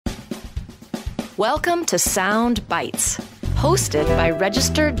Welcome to Sound Bites, hosted by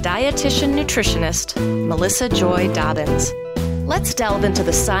registered dietitian nutritionist Melissa Joy Dobbins. Let's delve into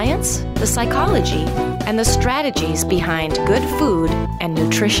the science, the psychology, and the strategies behind good food and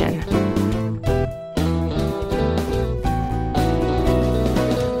nutrition.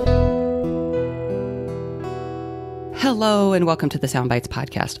 Hello and welcome to the Sound Bites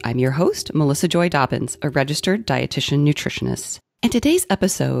podcast. I'm your host, Melissa Joy Dobbins, a registered dietitian nutritionist. And today's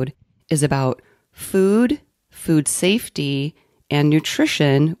episode is about food safety, and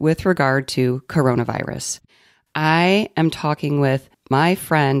nutrition with regard to coronavirus. I am talking with my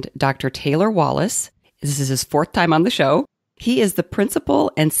friend, Dr. Taylor Wallace. This is his fourth time on the show. He is the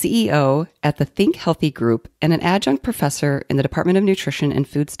principal and CEO at the Think Healthy Group and an adjunct professor in the Department of Nutrition and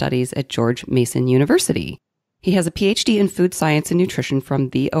Food Studies at George Mason University. He has a PhD in food science and nutrition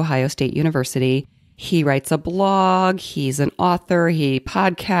from The Ohio State University. He writes a blog, he's an author, he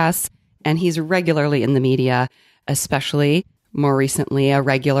podcasts, and he's regularly in the media, especially more recently a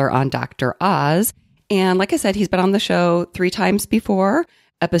regular on Dr. Oz. And like I said, he's been on the show 3 times before.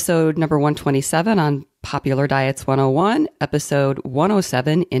 Episode number 127 on Popular Diets 101, episode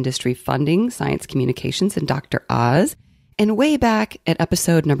 107, Industry Funding, Science Communications, and Dr. Oz. And way back at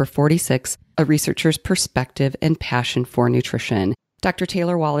episode number 46, A Researcher's Perspective and Passion for Nutrition. Dr.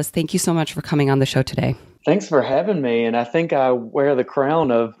 Taylor Wallace, thank you so much for coming on the show today. Thanks for having me. And I think I wear the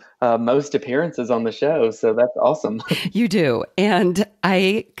crown of most appearances on the show. So that's awesome. You do. And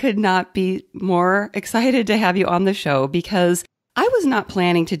I could not be more excited to have you on the show because I was not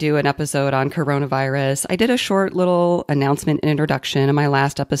planning to do an episode on coronavirus. I did a short little announcement and introduction in my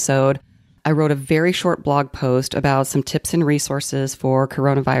last episode. I wrote a very short blog post about some tips and resources for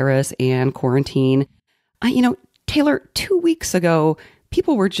coronavirus and quarantine. Taylor, 2 weeks ago,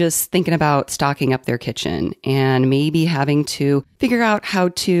 people were just thinking about stocking up their kitchen and maybe having to figure out how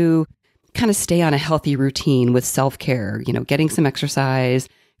to kind of stay on a healthy routine with self-care, getting some exercise,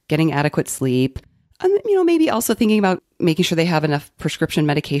 getting adequate sleep, and, maybe also thinking about making sure they have enough prescription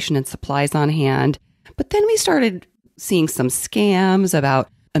medication and supplies on hand. But then we started seeing some scams about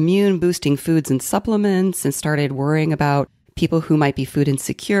immune boosting foods and supplements and started worrying about people who might be food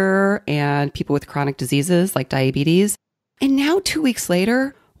insecure and people with chronic diseases like diabetes. And now 2 weeks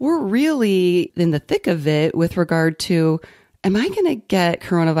later, we're really in the thick of it with regard to, am I going to get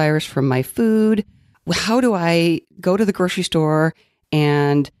coronavirus from my food? How do I go to the grocery store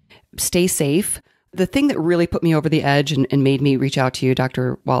and stay safe? The thing that really put me over the edge and made me reach out to you,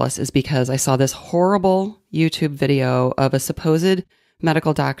 Dr. Wallace, is because I saw this horrible YouTube video of a supposed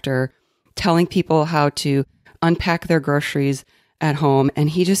medical doctor telling people how to unpack their groceries at home. And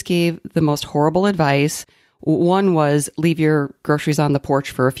he just gave the most horrible advice. One was leave your groceries on the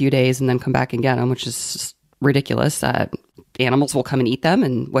porch for a few days and then come back and get them, which is ridiculous. Animals will come and eat them,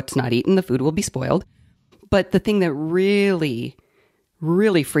 and what's not eaten, the food will be spoiled. But the thing that really,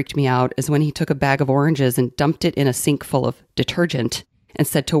 really freaked me out is when he took a bag of oranges and dumped it in a sink full of detergent and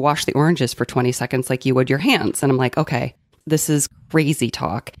said to wash the oranges for 20 seconds like you would your hands. And I'm like, okay, this is crazy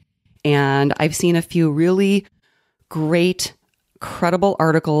talk. And I've seen a few really great, credible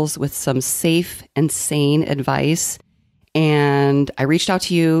articles with some safe and sane advice. And I reached out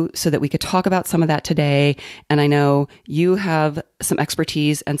to you so that we could talk about some of that today. And I know you have some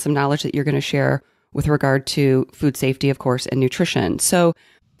expertise and some knowledge that you're going to share with regard to food safety, of course, and nutrition. So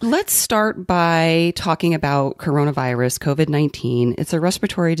let's start by talking about coronavirus, COVID-19. It's a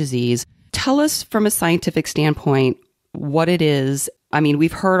respiratory disease. Tell us from a scientific standpoint what it is. I mean,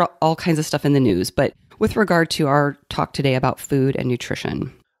 we've heard all kinds of stuff in the news, but with regard to our talk today about food and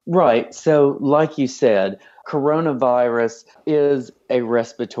nutrition. Right. So like you said, coronavirus is a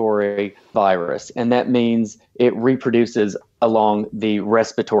respiratory virus, and that means it reproduces along the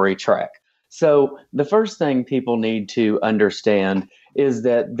respiratory tract. So the first thing people need to understand is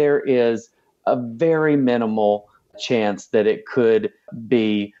that there is a very minimal chance that it could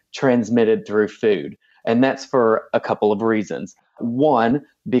be transmitted through food. And that's for a couple of reasons. One,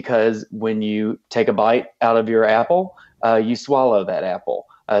 because when you take a bite out of your apple, you swallow that apple.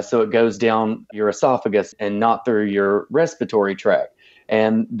 So it goes down your esophagus and not through your respiratory tract.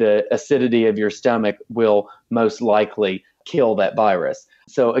 And the acidity of your stomach will most likely kill that virus.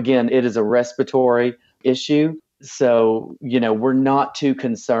 So again, it is a respiratory issue. So, we're not too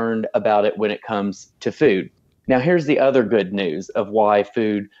concerned about it when it comes to food. Now, here's the other good news of why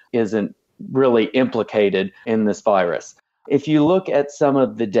food isn't really implicated in this virus. If you look at some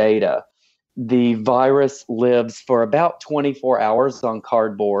of the data, the virus lives for about 24 hours on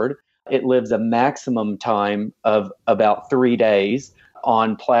cardboard. It lives a maximum time of about 3 days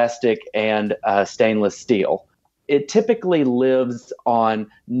on plastic and stainless steel. it typically lives on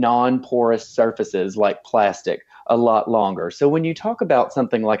non-porous surfaces like plastic a lot longer. So when you talk about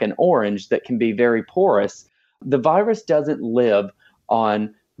something like an orange that can be very porous, the virus doesn't live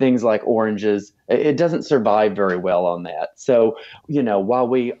on things like oranges. It doesn't survive very well on that. So, while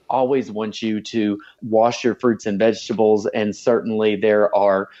we always want you to wash your fruits and vegetables, and certainly there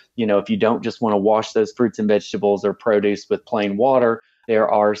are, if you don't just want to wash those fruits and vegetables or produce with plain water, there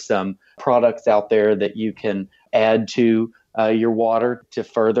are some products out there that you can add to your water to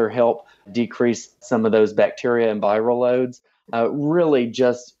further help decrease some of those bacteria and viral loads. Really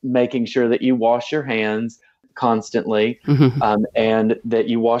just making sure that you wash your hands constantly, and that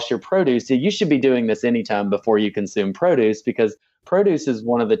you wash your produce. So you should be doing this anytime before you consume produce, because produce is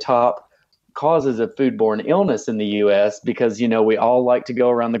one of the top causes of foodborne illness in the U.S. because, we all like to go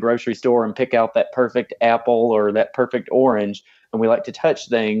around the grocery store and pick out that perfect apple or that perfect orange, and we like to touch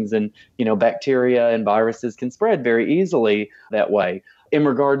things, and, bacteria and viruses can spread very easily that way. In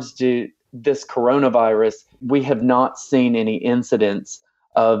regards to this coronavirus, we have not seen any incidents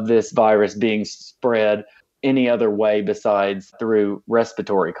of this virus being spread any other way besides through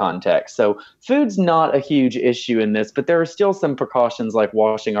respiratory contact. So food's not a huge issue in this, but there are still some precautions like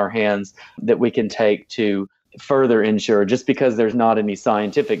washing our hands that we can take to further ensure. Just because there's not any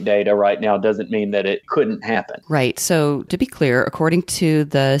scientific data right now doesn't mean that it couldn't happen. Right. So to be clear, according to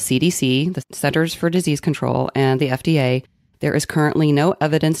the CDC, the Centers for Disease Control, and the FDA, there is currently no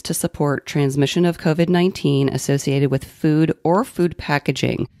evidence to support transmission of COVID-19 associated with food or food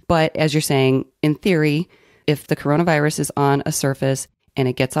packaging. But as you're saying, in theory, if the coronavirus is on a surface and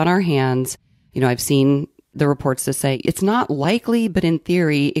it gets on our hands, I've seen the reports that say it's not likely, but in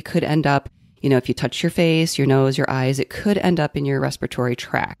theory, it could end up, if you touch your face, your nose, your eyes, it could end up in your respiratory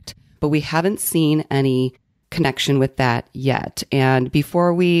tract. But we haven't seen any connection with that yet. And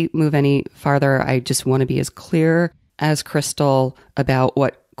before we move any farther, I just want to be as clear as crystal about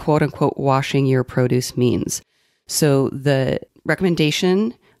what quote unquote washing your produce means. So the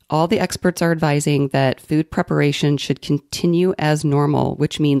recommendation, all the experts are advising that food preparation should continue as normal,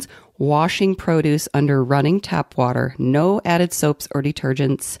 which means washing produce under running tap water, no added soaps or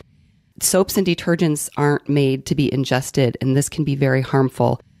detergents. Soaps and detergents aren't made to be ingested, and this can be very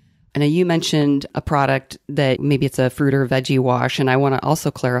harmful. I know you mentioned a product that maybe it's a fruit or veggie wash, and I want to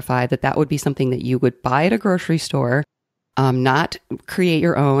also clarify that that would be something that you would buy at a grocery store, not create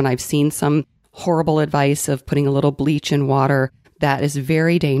your own. I've seen some horrible advice of putting a little bleach in water. That is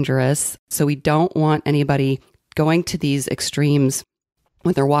very dangerous. So we don't want anybody going to these extremes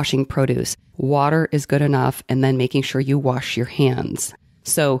when they're washing produce. Water is good enough, and then making sure you wash your hands.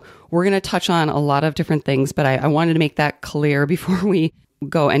 So we're going to touch on a lot of different things, but I wanted to make that clear before we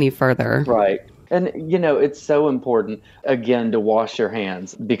go any further. Right. And, it's so important, again, to wash your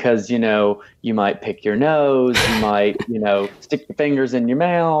hands because, you might pick your nose, you might, stick your fingers in your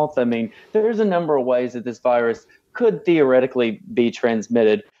mouth. I mean, there's a number of ways that this virus could theoretically be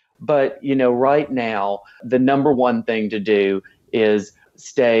transmitted. But, right now, the number one thing to do is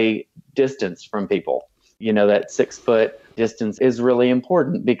stay distanced from people. That 6-foot distance is really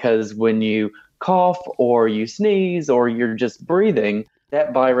important because when you cough or you sneeze or you're just breathing,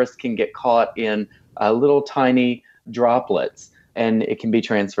 that virus can get caught in little tiny droplets, and it can be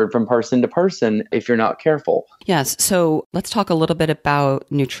transferred from person to person if you're not careful. Yes. So let's talk a little bit about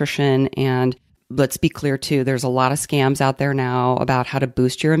nutrition, and let's be clear too, there's a lot of scams out there now about how to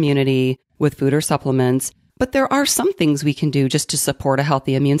boost your immunity with food or supplements, but there are some things we can do just to support a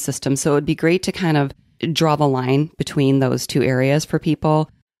healthy immune system. So it'd be great to kind of draw the line between those two areas for people.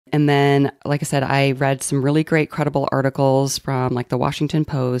 And then, like I said, I read some really great credible articles from like the Washington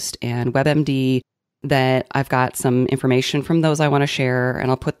Post and WebMD that I've got some information from those I want to share. And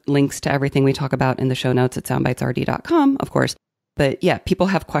I'll put links to everything we talk about in the show notes at soundbitesrd.com, of course. But yeah, people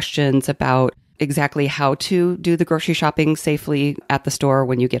have questions about exactly how to do the grocery shopping safely at the store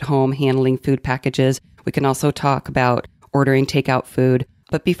when you get home, handling food packages. We can also talk about ordering takeout food.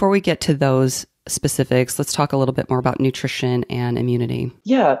 But before we get to those specifics, let's talk a little bit more about nutrition and immunity.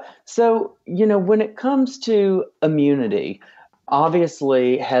 Yeah. So, when it comes to immunity,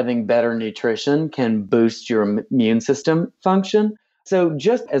 obviously having better nutrition can boost your immune system function. So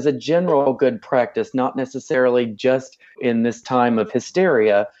just as a general good practice, not necessarily just in this time of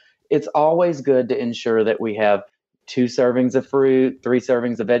hysteria, it's always good to ensure that we have 2 servings of fruit, 3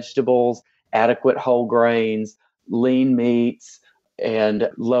 servings of vegetables, adequate whole grains, lean meats, and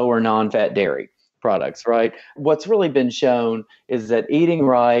lower non-fat dairy products, right? What's really been shown is that eating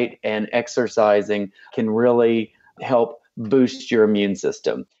right and exercising can really help boost your immune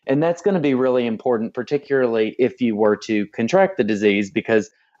system. And that's going to be really important, particularly if you were to contract the disease,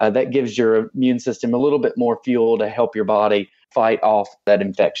 because That gives your immune system a little bit more fuel to help your body fight off that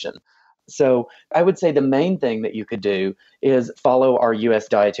infection. So I would say the main thing that you could do is follow our U.S.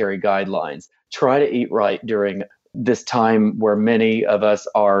 dietary guidelines. Try to eat right during this time where many of us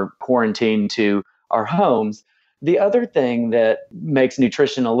are quarantined to our homes. The other thing that makes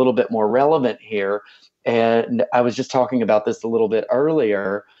nutrition a little bit more relevant here, and I was just talking about this a little bit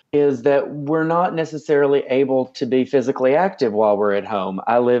earlier, is that we're not necessarily able to be physically active while we're at home.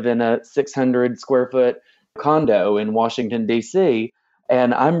 I live in a 600 square foot condo in Washington, D.C.,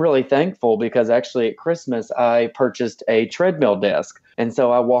 and I'm really thankful because actually at Christmas, I purchased a treadmill desk. And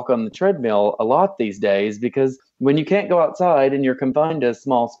so I walk on the treadmill a lot these days because when you can't go outside and you're confined to a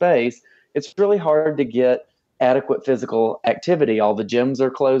small space, it's really hard to get adequate physical activity. All the gyms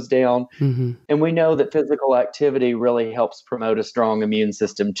are closed down. Mm-hmm. And we know that physical activity really helps promote a strong immune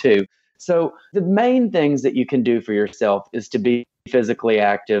system too. So the main things that you can do for yourself is to be physically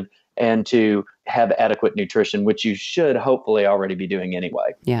active and to have adequate nutrition, which you should hopefully already be doing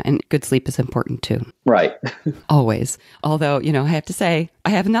anyway. Yeah, and good sleep is important too. Right. Always. Although, I have to say,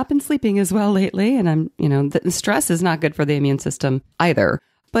 I have not been sleeping as well lately, and the stress is not good for the immune system either.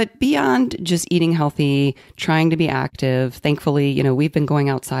 But beyond just eating healthy, trying to be active, thankfully, we've been going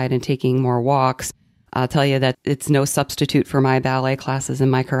outside and taking more walks. I'll tell you that it's no substitute for my ballet classes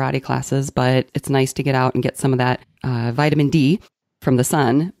and my karate classes, but it's nice to get out and get some of that vitamin D from the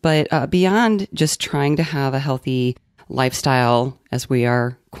sun. But beyond just trying to have a healthy lifestyle as we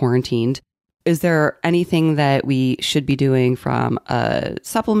are quarantined, is there anything that we should be doing from a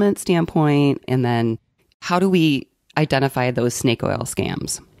supplement standpoint? And then how do we identify those snake oil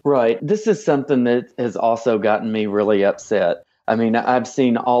scams? Right. This is something that has also gotten me really upset. I mean, I've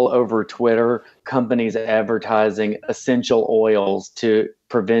seen all over Twitter companies advertising essential oils to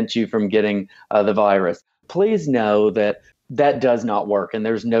prevent you from getting the virus. Please know that does not work, and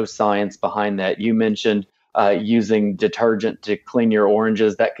there's no science behind that. You mentioned using detergent to clean your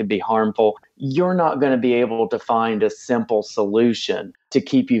oranges. That could be harmful. You're not going to be able to find a simple solution to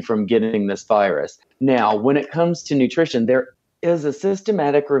keep you from getting this virus. Now, when it comes to nutrition, there is a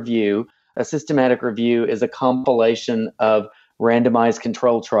systematic review. A systematic review is a compilation of randomized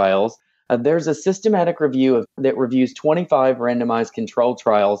control trials. There's a systematic review that reviews 25 randomized control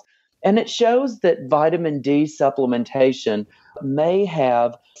trials, and it shows that vitamin D supplementation may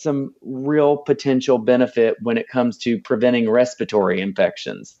have some real potential benefit when it comes to preventing respiratory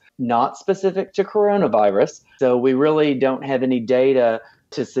infections, not specific to coronavirus. So we really don't have any data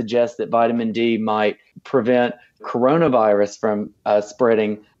to suggest that vitamin D might prevent coronavirus from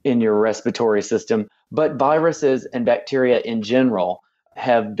spreading in your respiratory system. But viruses and bacteria in general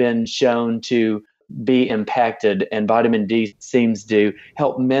have been shown to be impacted, and vitamin D seems to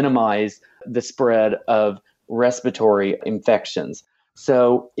help minimize the spread of respiratory infections.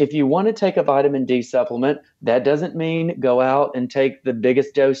 So if you want to take a vitamin D supplement, that doesn't mean go out and take the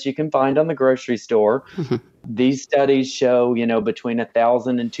biggest dose you can find on the grocery store. Mm-hmm. These studies show, between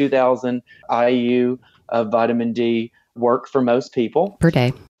 1,000 and 2,000 IU of vitamin D work for most people per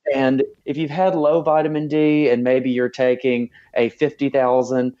day. And if you've had low vitamin D and maybe you're taking a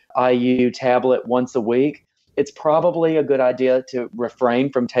 50,000 IU tablet once a week, it's probably a good idea to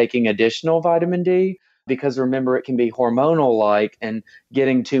refrain from taking additional vitamin D because remember, it can be hormonal-like, and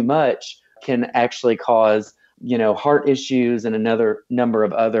getting too much can actually cause, heart issues and another number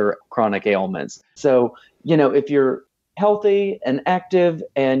of other chronic ailments. So, if you're healthy and active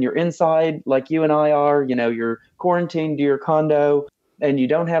and you're inside like you and I are, you're quarantined to your condo, and you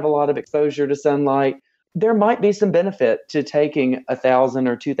don't have a lot of exposure to sunlight, there might be some benefit to taking 1,000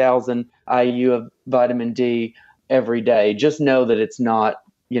 or 2,000 IU of vitamin D every day. Just know that it's not,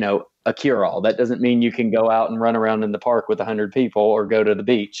 a cure-all. That doesn't mean you can go out and run around in the park with 100 people or go to the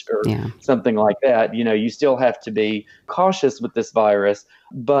beach or something like that. You still have to be cautious with this virus,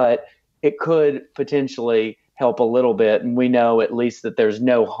 but it could potentially help a little bit. And we know at least that there's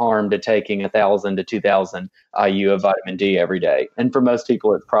no harm to taking 1,000 to 2,000 IU of vitamin D every day. And for most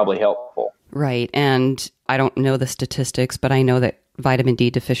people, it's probably helpful. Right. And I don't know the statistics, but I know that vitamin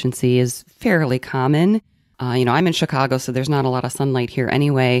D deficiency is fairly common. I'm in Chicago, so there's not a lot of sunlight here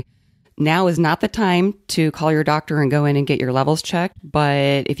anyway. Now is not the time to call your doctor and go in and get your levels checked.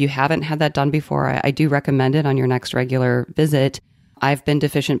 But if you haven't had that done before, I do recommend it on your next regular visit. I've been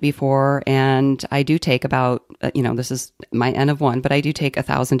deficient before, and I do take about, this is my N of 1, but I do take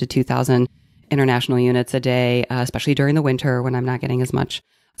 1,000 to 2,000 international units a day, especially during the winter when I'm not getting as much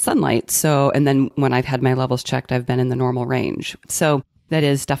sunlight. So, and then when I've had my levels checked, I've been in the normal range. So that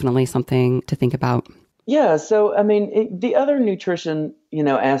is definitely something to think about. Yeah. So, the other nutrition,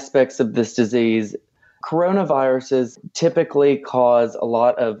 aspects of this disease Coronaviruses typically cause a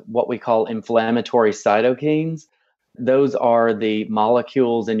lot of what we call inflammatory cytokines. Those are the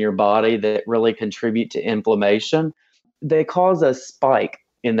molecules in your body that really contribute to inflammation. They cause a spike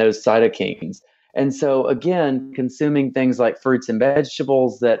in those cytokines. And so, again, consuming things like fruits and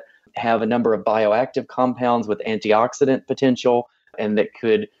vegetables that have a number of bioactive compounds with antioxidant potential and that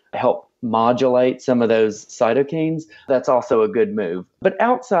could help modulate some of those cytokines, that's also a good move. But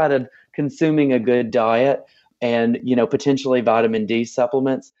outside of consuming a good diet and, potentially vitamin D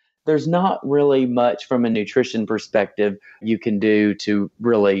supplements, there's not really much from a nutrition perspective you can do to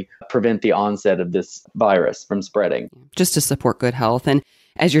really prevent the onset of this virus from spreading. Just to support good health. And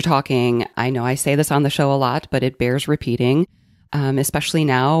as you're talking, I know I say this on the show a lot, but it bears repeating, especially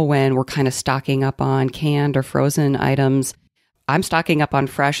now when we're kind of stocking up on canned or frozen items. I'm stocking up on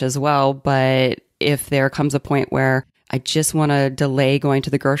fresh as well, but if there comes a point where I just want to delay going to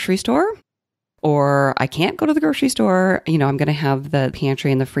the grocery store, or I can't go to the grocery store, I'm going to have the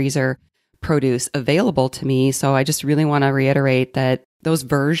pantry and the freezer produce available to me. So I just really want to reiterate that those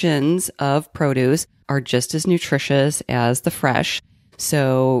versions of produce are just as nutritious as the fresh.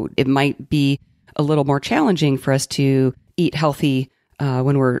 So it might be a little more challenging for us to eat healthy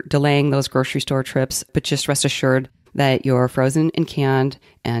when we're delaying those grocery store trips, but just rest assured that your frozen and canned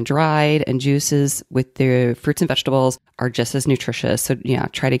and dried and juices with the fruits and vegetables are just as nutritious. So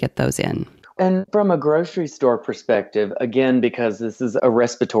try to get those in. And from a grocery store perspective, again, because this is a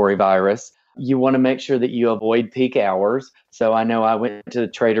respiratory virus, you want to make sure that you avoid peak hours. So I know I went to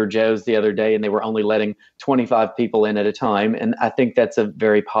Trader Joe's the other day and they were only letting 25 people in at a time. And I think that's a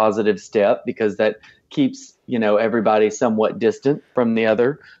very positive step because that keeps, everybody somewhat distant from the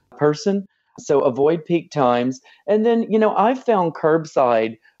other person. So avoid peak times. And then, I've found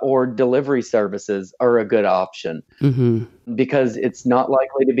curbside or delivery services are a good option because it's not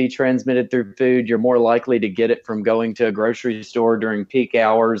likely to be transmitted through food. You're more likely to get it from going to a grocery store during peak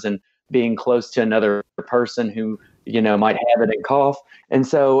hours and being close to another person who, might have it and cough. And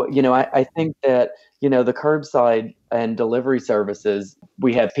so, I think that, the curbside and delivery services,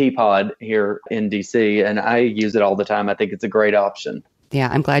 we have Peapod here in DC and I use it all the time. I think it's a great option. Yeah,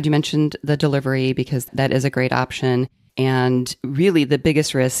 I'm glad you mentioned the delivery because that is a great option. And really the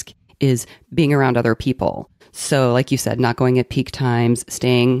biggest risk is being around other people. So like you said, not going at peak times,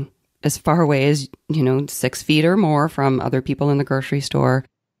 staying as far away as, 6 feet or more from other people in the grocery store,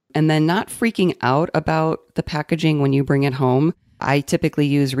 and then not freaking out about the packaging when you bring it home. I typically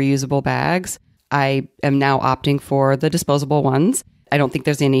use reusable bags. I am now opting for the disposable ones. I don't think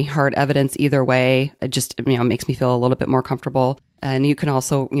there's any hard evidence either way. It just, makes me feel a little bit more comfortable. And you can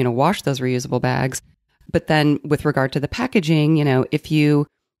also, wash those reusable bags. But then with regard to the packaging, if you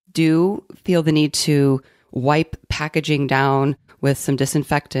do feel the need to wipe packaging down with some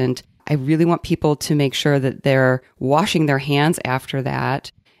disinfectant, I really want people to make sure that they're washing their hands after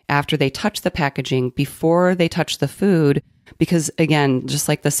that, after they touch the packaging, before they touch the food. Because again, just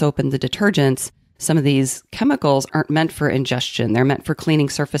like the soap and the detergents, some of these chemicals aren't meant for ingestion. They're meant for cleaning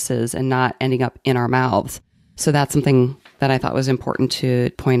surfaces and not ending up in our mouths. So that's something that I thought was important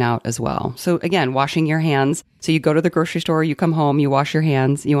to point out as well. So again, washing your hands. So you go to the grocery store, you come home, you wash your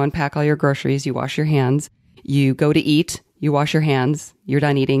hands, you unpack all your groceries, you wash your hands. You go to eat, you wash your hands. You're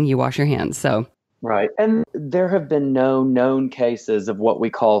done eating, you wash your hands. So right. And there have been no known cases of what we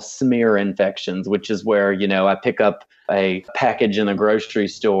call smear infections, which is where, I pick up a package in a grocery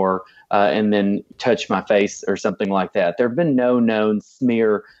store and then touch my face or something like that. There have been no known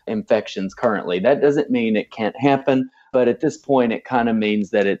smear infections currently. That doesn't mean it can't happen, but at this point, it kind of means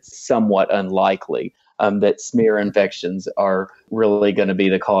that it's somewhat unlikely that smear infections are really going to be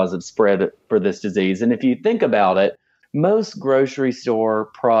the cause of spread for this disease. And if you think about it, most grocery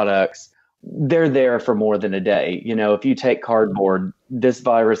store products, they're there for more than a day. If you take cardboard, this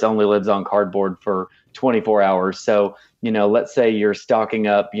virus only lives on cardboard for 24 hours. So, let's say you're stocking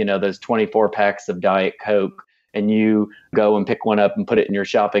up, those 24 packs of Diet Coke and you go and pick one up and put it in your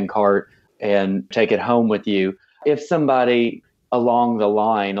shopping cart and take it home with you. If somebody along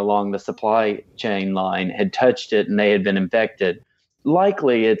the supply chain line had touched it and they had been infected,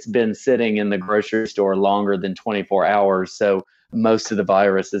 likely it's been sitting in the grocery store longer than 24 hours. So most of the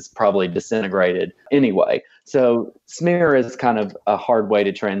virus is probably disintegrated anyway. So smear is kind of a hard way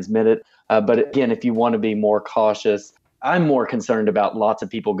to transmit it. But again, if you want to be more cautious, I'm more concerned about lots of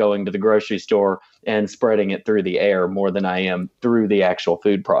people going to the grocery store and spreading it through the air more than I am through the actual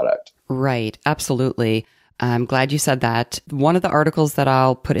food product. Right. Absolutely. I'm glad you said that. One of the articles that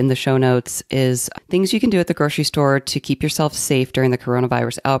I'll put in the show notes is things you can do at the grocery store to keep yourself safe during the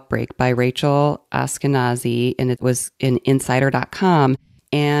coronavirus outbreak by Rachel Ashkenazi, and it was in insider.com.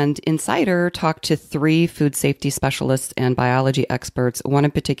 And Insider talked to 3 food safety specialists and biology experts. One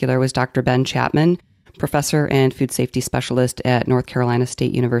in particular was Dr. Ben Chapman, professor and food safety specialist at North Carolina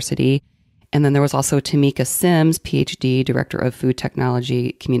State University. And then there was also Tamika Sims, PhD, Director of Food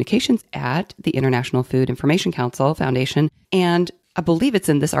Technology Communications at the International Food Information Council Foundation. And I believe it's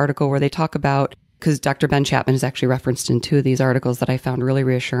in this article where they talk about, because Dr. Ben Chapman is actually referenced in 2 of these articles that I found really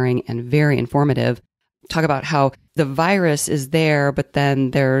reassuring and very informative, talk about how the virus is there, but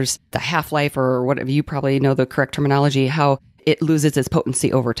then there's the half-life, or whatever, you probably know the correct terminology, how it loses its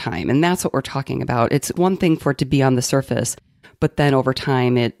potency over time. And that's what we're talking about. It's one thing for it to be on the surface, but then over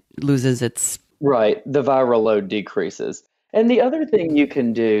time it loses its... Right. The viral load decreases. And the other thing you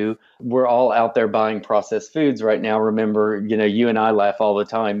can do, we're all out there buying processed foods right now. Remember, you and I laugh all the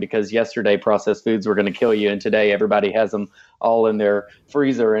time because yesterday processed foods were going to kill you. And today everybody has them all in their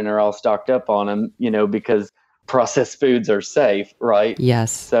freezer and are all stocked up on them, because processed foods are safe, right?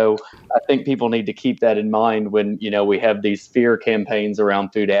 Yes. So I think people need to keep that in mind when, we have these fear campaigns around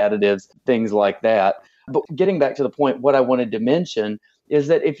food additives, things like that. But getting back to the point, what I wanted to mention is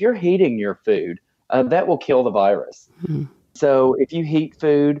that if you're heating your food, that will kill the virus. Mm-hmm. So if you heat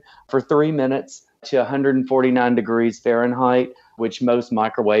food for 3 minutes to 149 degrees Fahrenheit, which most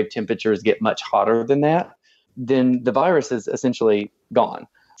microwave temperatures get much hotter than that, then the virus is essentially gone.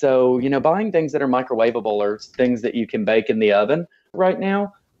 So, buying things that are microwavable or things that you can bake in the oven right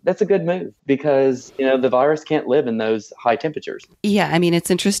now, that's a good move because, the virus can't live in those high temperatures. Yeah, I mean,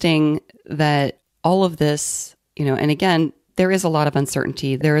 it's interesting that all of this, and again, there is a lot of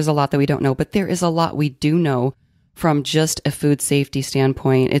uncertainty. There is a lot that we don't know, but there is a lot we do know from just a food safety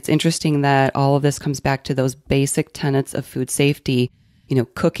standpoint. It's interesting that all of this comes back to those basic tenets of food safety,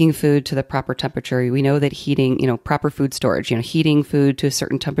 cooking food to the proper temperature. We know that heating, proper food storage, heating food to a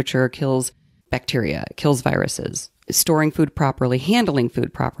certain temperature kills bacteria, kills viruses, storing food properly, handling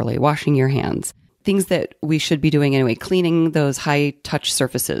food properly, washing your hands, things that we should be doing anyway, cleaning those high touch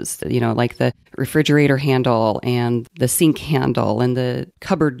surfaces, like the refrigerator handle and the sink handle and the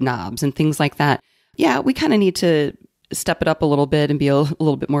cupboard knobs and things like that. Yeah, we kind of need to step it up a little bit and be a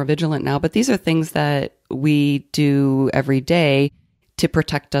little bit more vigilant now. But these are things that we do every day to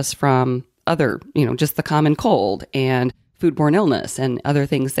protect us from other, just the common cold and foodborne illness and other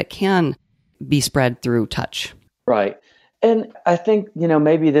things that can be spread through touch. Right. And I think,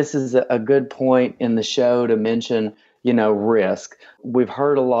 maybe this is a good point in the show to mention, risk. We've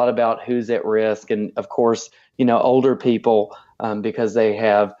heard a lot about who's at risk. And of course, older people, because they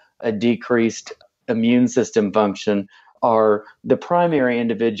have a decreased immune system function, are the primary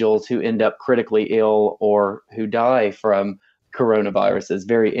individuals who end up critically ill or who die from coronaviruses.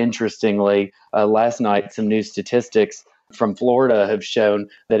 Very interestingly, last night, some new statistics from Florida have shown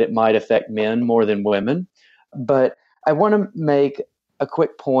that it might affect men more than women. But I want to make a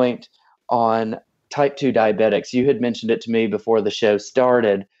quick point on type 2 diabetics. You had mentioned it to me before the show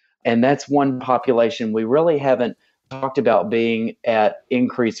started, and that's one population we really haven't talked about being at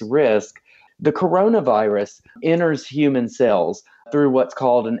increased risk. The coronavirus enters human cells through what's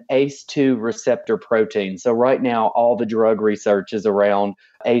called an ACE2 receptor protein. So right now, all the drug research is around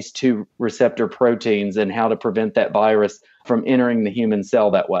ACE2 receptor proteins and how to prevent that virus from entering the human cell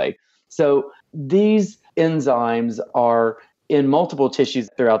that way. So these enzymes are in multiple tissues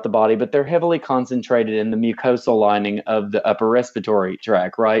throughout the body, but they're heavily concentrated in the mucosal lining of the upper respiratory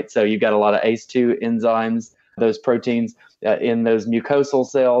tract, right? So you've got a lot of ACE2 enzymes, those proteins in those mucosal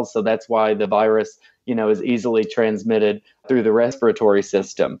cells. So that's why the virus, is easily transmitted through the respiratory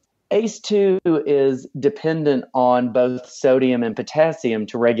system. ACE2 is dependent on both sodium and potassium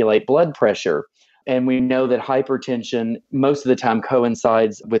to regulate blood pressure. And we know that hypertension most of the time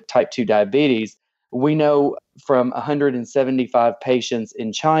coincides with type 2 diabetes. We know from 175 patients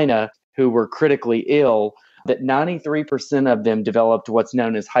in China who were critically ill that 93% of them developed what's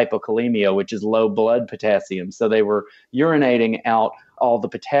known as hypokalemia, which is low blood potassium. So they were urinating out all the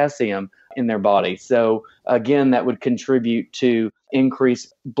potassium in their body. So again, that would contribute to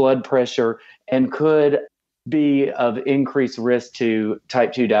increased blood pressure and could be of increased risk to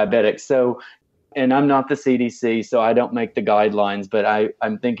type 2 diabetics. So, and I'm not the CDC, so I don't make the guidelines, but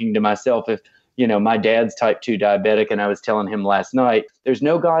I'm thinking to myself, if my dad's type 2 diabetic, and I was telling him last night, there's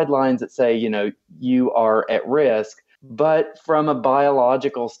no guidelines that say, you are at risk, but from a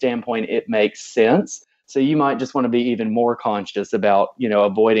biological standpoint, it makes sense. So you might just want to be even more conscious about,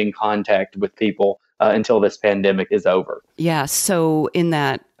 avoiding contact with people until this pandemic is over. Yeah. So in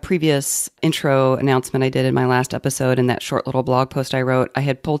that previous intro announcement I did in my last episode, in that short little blog post I wrote, I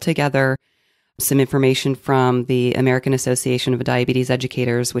had pulled together some information from the American Association of Diabetes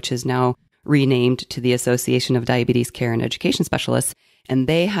Educators, which is now renamed to the Association of Diabetes Care and Education Specialists. and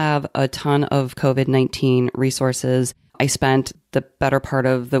they have a ton of COVID-19 resources. I spent the better part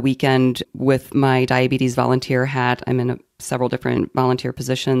of the weekend with my diabetes volunteer hat. I'm in several different volunteer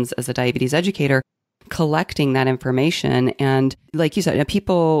positions as a diabetes educator, collecting that information. And like you said,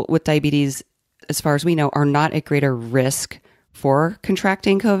 people with diabetes, as far as we know, are not at greater risk for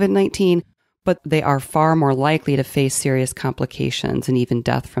contracting COVID-19, but they are far more likely to face serious complications and even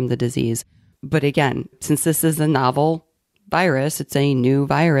death from the disease. But again, since this is a novel virus, it's a new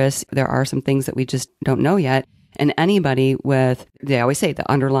virus, there are some things that we just don't know yet. And anybody with, they always say, the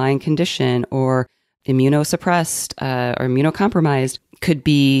underlying condition or immunosuppressed or immunocompromised could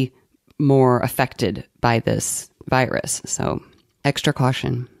be more affected by this virus. So extra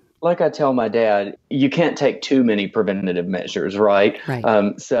caution. Like I tell my dad, you can't take too many preventative measures, right?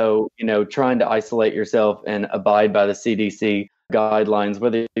 Right. So, trying to isolate yourself and abide by the CDC guidelines,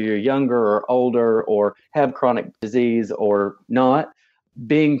 whether you're younger or older or have chronic disease or not,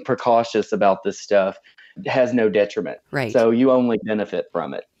 being precautious about this stuff has no detriment. Right. So you only benefit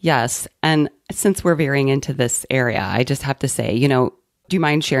from it. Yes. And since we're veering into this area, I just have to say, do you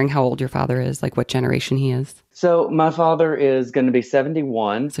mind sharing how old your father is, like what generation he is? So my father is going to be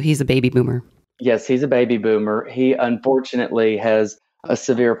 71. So he's a baby boomer. Yes, he's a baby boomer. He unfortunately has a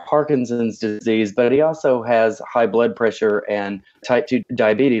severe Parkinson's disease, but he also has high blood pressure and type 2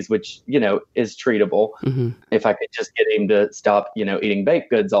 diabetes, which, is treatable. Mm-hmm. If I could just get him to stop, eating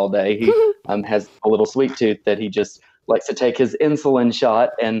baked goods all day. He has a little sweet tooth that he just likes to take his insulin shot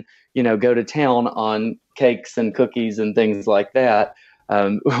and, go to town on cakes and cookies and things like that.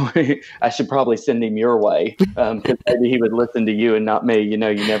 I should probably send him your way because maybe he would listen to you and not me. You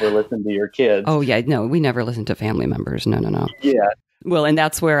never listen to your kids. Oh, yeah. No, we never listen to family members. No. Yeah. Well, and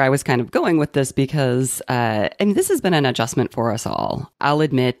that's where I was kind of going with this because, this has been an adjustment for us all. I'll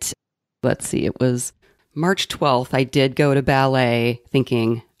admit, let's see, it was March 12th. I did go to ballet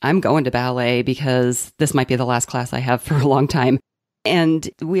thinking I'm going to ballet because this might be the last class I have for a long time. And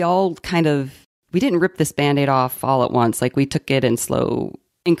we all we didn't rip this Band-Aid off all at once. Like we took it in slow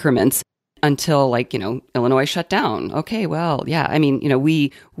increments until Illinois shut down. Okay, well, yeah.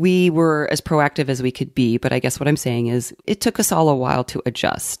 We were as proactive as we could be, but I guess what I'm saying is it took us all a while to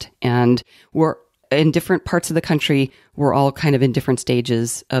adjust. And we're in different parts of the country. We're all kind of in different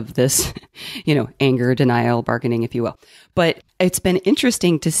stages of this, anger, denial, bargaining, if you will. But it's been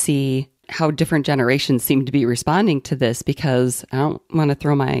interesting to see how different generations seem to be responding to this because I don't want to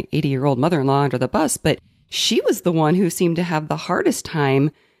throw my 80-year-old mother-in-law under the bus, but she was the one who seemed to have the hardest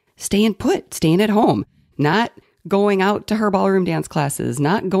time staying at home, not going out to her ballroom dance classes,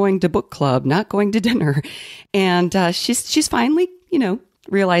 not going to book club, not going to dinner. And she's finally,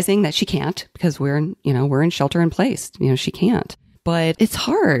 realizing that she can't because we're in shelter in place. She can't. But it's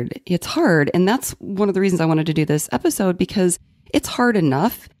hard. It's hard. And that's one of the reasons I wanted to do this episode because it's hard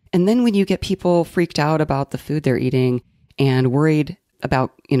enough. And then when you get people freaked out about the food they're eating and worried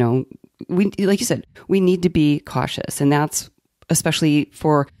about, like you said, we need to be cautious. And that's especially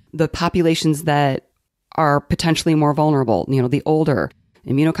for the populations that are potentially more vulnerable, the older,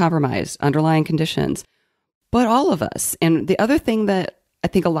 immunocompromised, underlying conditions, but all of us. And the other thing that I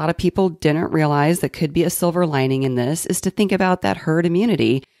think a lot of people didn't realize that could be a silver lining in this is to think about that herd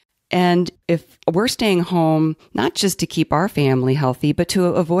immunity. And if we're staying home, not just to keep our family healthy, but to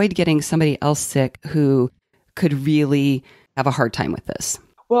avoid getting somebody else sick who could really have a hard time with this.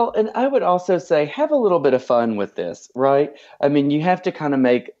 Well, and I would also say have a little bit of fun with this, right? You have to kind of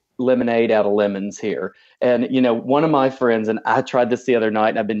make lemonade out of lemons here. And, one of my friends, and I tried this the other night,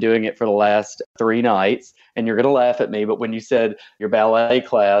 and I've been doing it for the last 3 nights, and you're going to laugh at me, but when you said your ballet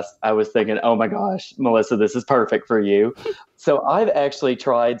class, I was thinking, oh my gosh, Melissa, this is perfect for you. So I've actually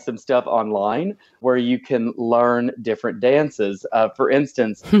tried some stuff online where you can learn different dances. For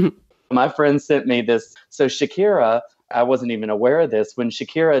instance, my friend sent me this. So Shakira, I wasn't even aware of this. When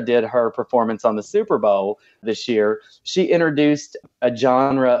Shakira did her performance on the Super Bowl this year, she introduced a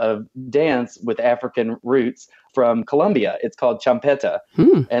genre of dance with African roots from Colombia. It's called champeta.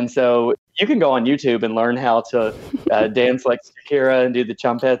 And so you can go on YouTube and learn how to dance like Shakira and do the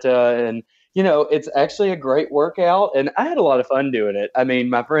champeta. And, it's actually a great workout. And I had a lot of fun doing it.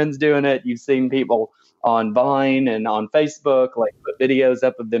 My friend's doing it. You've seen people on Vine and on Facebook, put videos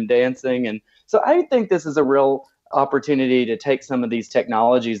up of them dancing. And so I think this is a real opportunity to take some of these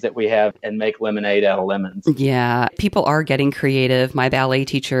technologies that we have and make lemonade out of lemons. Yeah, people are getting creative. My ballet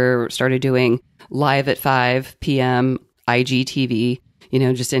teacher started doing live at 5 p.m. IGTV,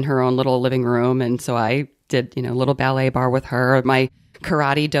 just in her own little living room. And so I did, a little ballet bar with her. My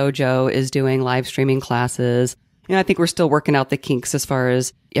karate dojo is doing live streaming classes. I think we're still working out the kinks as far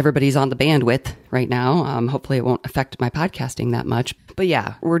as everybody's on the bandwidth right now. Hopefully it won't affect my podcasting that much. But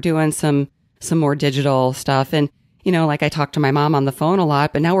yeah, we're doing some more digital stuff. And, like I talk to my mom on the phone a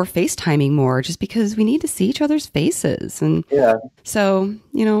lot, but now we're FaceTiming more just because we need to see each other's faces. And so,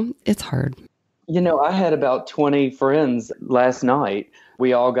 it's hard. I had about 20 friends last night.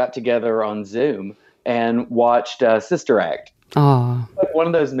 We all got together on Zoom and watched Sister Act. Oh, One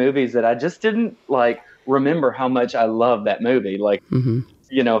of those movies that I just didn't remember how much I love that movie.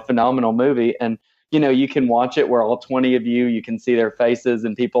 A phenomenal movie. And, you can watch it where all 20 of you can see their faces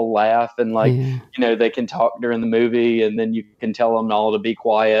and people laugh and they can talk during the movie and then you can tell them all to be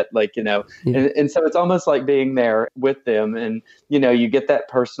quiet, and so it's almost like being there with them. And, you get that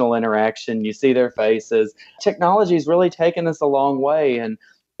personal interaction, you see their faces. Technology's really taken us a long way. And,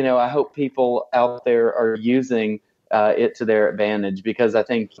 I hope people out there are using it to their advantage, because I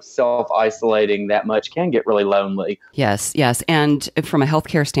think self-isolating that much can get really lonely. Yes. And from a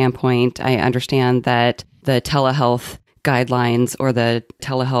healthcare standpoint, I understand that the telehealth guidelines or the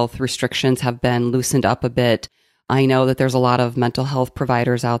telehealth restrictions have been loosened up a bit. I know that there's a lot of mental health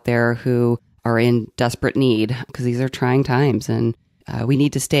providers out there who are in desperate need because these are trying times, and we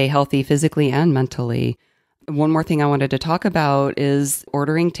need to stay healthy physically and mentally. One more thing I wanted to talk about is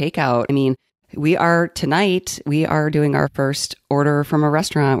ordering takeout. I mean, we are doing our first order from a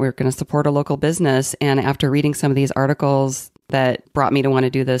restaurant. We're going to support a local business. And after reading some of these articles that brought me to want to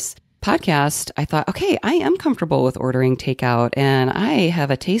do this podcast, I thought, okay, I am comfortable with ordering takeout and I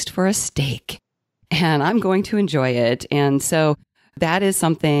have a taste for a steak and I'm going to enjoy it. And so that is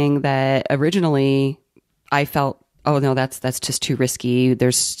something that originally I felt, oh no, that's just too risky.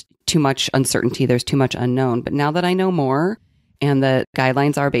 There's too much uncertainty. There's too much unknown. But now that I know more, and the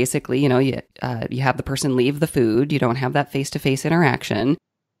guidelines are basically, you have the person leave the food. You don't have that face-to-face interaction,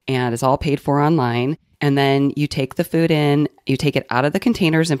 and it's all paid for online. And then you take the food in, you take it out of the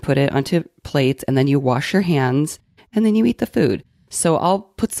containers and put it onto plates, and then you wash your hands, and then you eat the food. So I'll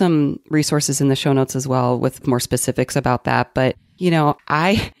put some resources in the show notes as well with more specifics about that. But,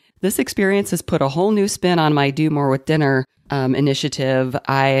 this experience has put a whole new spin on my Do More with Dinner initiative.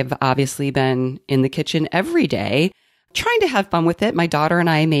 I've obviously been in the kitchen every day, trying to have fun with it. My daughter and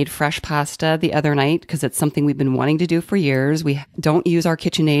I made fresh pasta the other night because it's something we've been wanting to do for years. We don't use our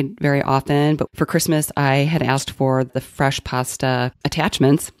KitchenAid very often, but for Christmas, I had asked for the fresh pasta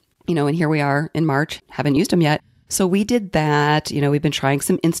attachments, and here we are in March, haven't used them yet. So we did that. We've been trying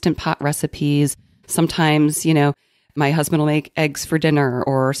some Instant Pot recipes. Sometimes, my husband will make eggs for dinner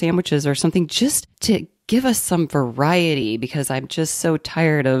or sandwiches or something just to give us some variety, because I'm just so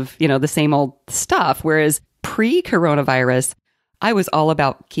tired of, the same old stuff. Whereas pre-coronavirus, I was all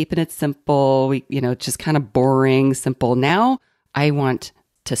about keeping it simple, just kind of boring, simple. Now I want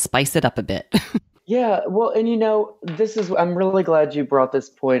to spice it up a bit. Yeah, well, and I'm really glad you brought this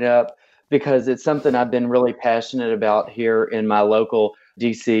point up, because it's something I've been really passionate about here in my local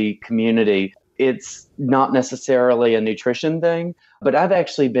DC community. It's not necessarily a nutrition thing, but I've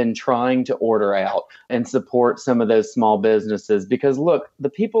actually been trying to order out and support some of those small businesses, because look, the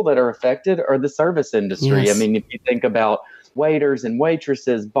people that are affected are the service industry. Yes. I mean, if you think about waiters and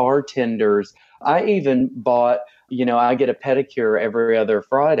waitresses, bartenders, I even bought, I get a pedicure every other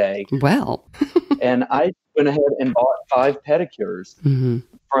Friday. Well, and I went ahead and bought 5 pedicures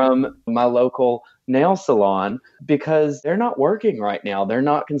from my local nail salon, because they're not working right now. They're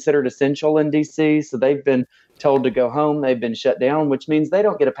not considered essential in DC. So they've been told to go home. They've been shut down, which means they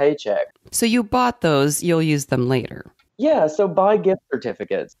don't get a paycheck. So you bought those, you'll use them later. Yeah. So buy gift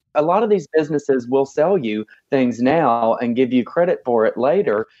certificates. A lot of these businesses will sell you things now and give you credit for it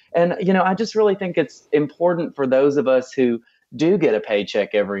later. And, I just really think it's important for those of us who do get a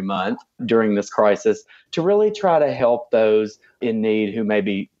paycheck every month during this crisis to really try to help those in need who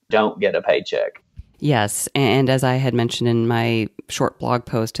maybe don't get a paycheck. Yes. And as I had mentioned in my short blog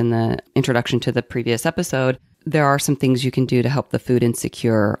post in the introduction to the previous episode, there are some things you can do to help the food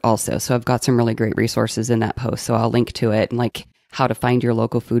insecure also. So I've got some really great resources in that post. So I'll link to it, and like how to find your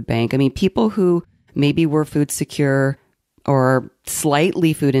local food bank. I mean, people who maybe were food secure or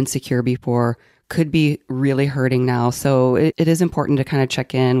slightly food insecure before could be really hurting now. So it is important to kind of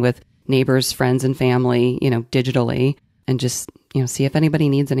check in with neighbors, friends, and family, digitally, and just, see if anybody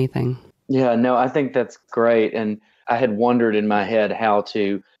needs anything. Yeah, no, I think that's great. And I had wondered in my head how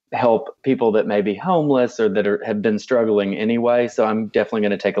to help people that may be homeless or that have been struggling anyway. So I'm definitely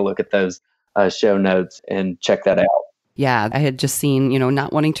going to take a look at those show notes and check that out. Yeah, I had just seen,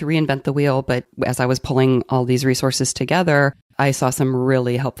 not wanting to reinvent the wheel, but as I was pulling all these resources together, I saw some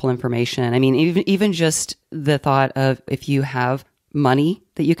really helpful information. I mean, even just the thought of if you have money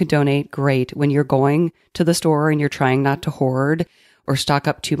that you can donate, great. When you're going to the store and you're trying not to hoard or stock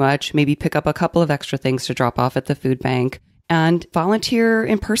up too much, maybe pick up a couple of extra things to drop off at the food bank and volunteer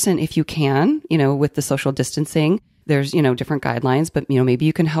in person if you can, with the social distancing. There's, different guidelines, but, maybe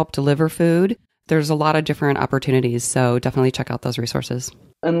you can help deliver food. There's a lot of different opportunities. So definitely check out those resources.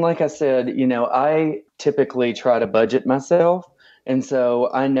 And like I said, I typically try to budget myself. And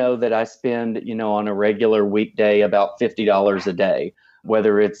so I know that I spend, on a regular weekday about $50 a day,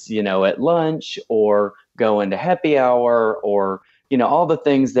 whether it's, at lunch or going to happy hour or, all the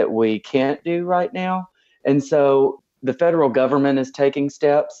things that we can't do right now. And so the federal government is taking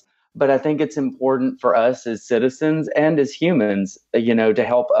steps, but I think it's important for us as citizens and as humans, to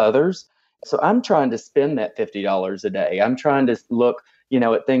help others. So I'm trying to spend that $50 a day. I'm trying to look,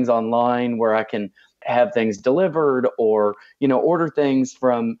 at things online where I can have things delivered or, order things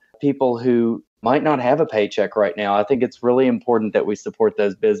from people who might not have a paycheck right now. I think it's really important that we support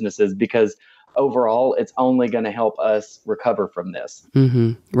those businesses because overall, it's only going to help us recover from this.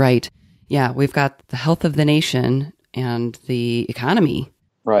 Mm-hmm. Right. Yeah. We've got the health of the nation and the economy.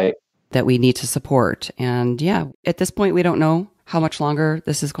 Right. That we need to support. And yeah, at this point, we don't know how much longer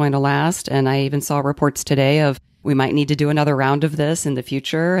this is going to last. And I even saw reports today of we might need to do another round of this in the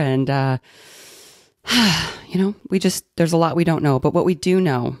future. And, there's a lot we don't know. But what we do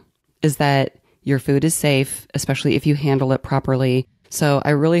know is that your food is safe, especially if you handle it properly. So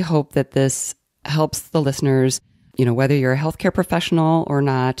I really hope that this helps the listeners, whether you're a healthcare professional or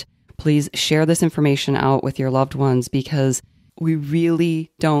not, please share this information out with your loved ones because we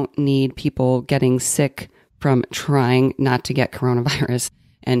really don't need people getting sick from trying not to get coronavirus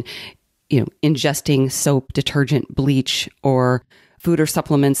and, ingesting soap, detergent, bleach, or food or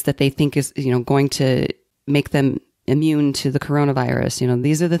supplements that they think is, going to make them immune to the coronavirus.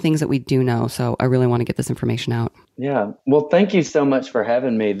 These are the things that we do know. So I really want to get this information out. Yeah. Well, thank you so much for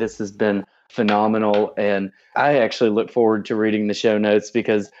having me. This has been phenomenal. And I actually look forward to reading the show notes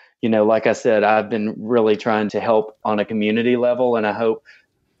because, like I said, I've been really trying to help on a community level. And I hope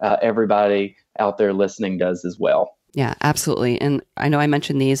everybody out there listening does as well. Yeah, absolutely. And I know I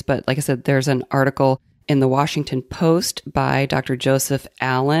mentioned these, but like I said, there's an article in the Washington Post by Dr. Joseph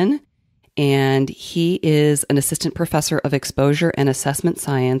Allen, and he is an assistant professor of exposure and assessment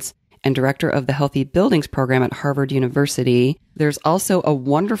science and director of the Healthy Buildings program at Harvard University. There's also a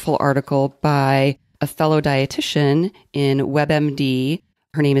wonderful article by a fellow dietitian in WebMD.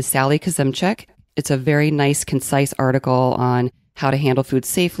 Her name is Sally Kazemchek. It's a very nice, concise article on how to handle food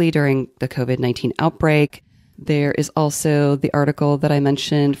safely during the COVID-19 outbreak. There is also the article that I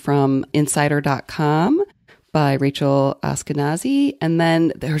mentioned from Insider.com by Rachel Askenazi. And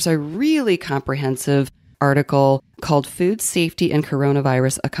then there's a really comprehensive article called Food Safety and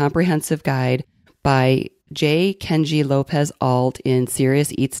Coronavirus, a Comprehensive Guide by J. Kenji Lopez Alt in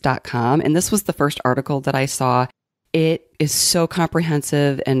SeriousEats.com. And this was the first article that I saw. It is so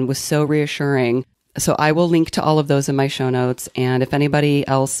comprehensive and was so reassuring. So I will link to all of those in my show notes. And if anybody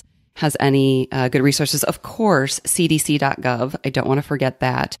else has any good resources, of course, cdc.gov. I don't want to forget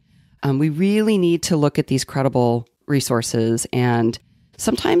that. We really need to look at these credible resources. And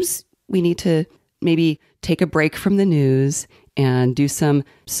sometimes we need to maybe take a break from the news and do some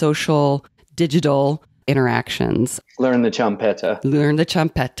social, digital interactions. Learn the champeta.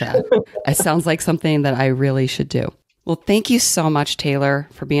 It sounds like something that I really should do. Well, thank you so much, Taylor,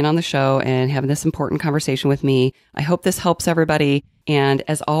 for being on the show and having this important conversation with me. I hope this helps everybody. And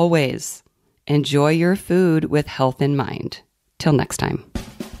as always, enjoy your food with health in mind. Till next time.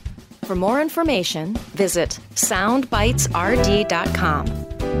 For more information, visit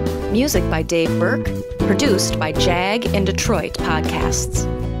soundbitesrd.com. Music by Dave Burke, produced by Jag in Detroit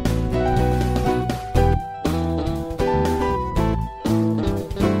Podcasts.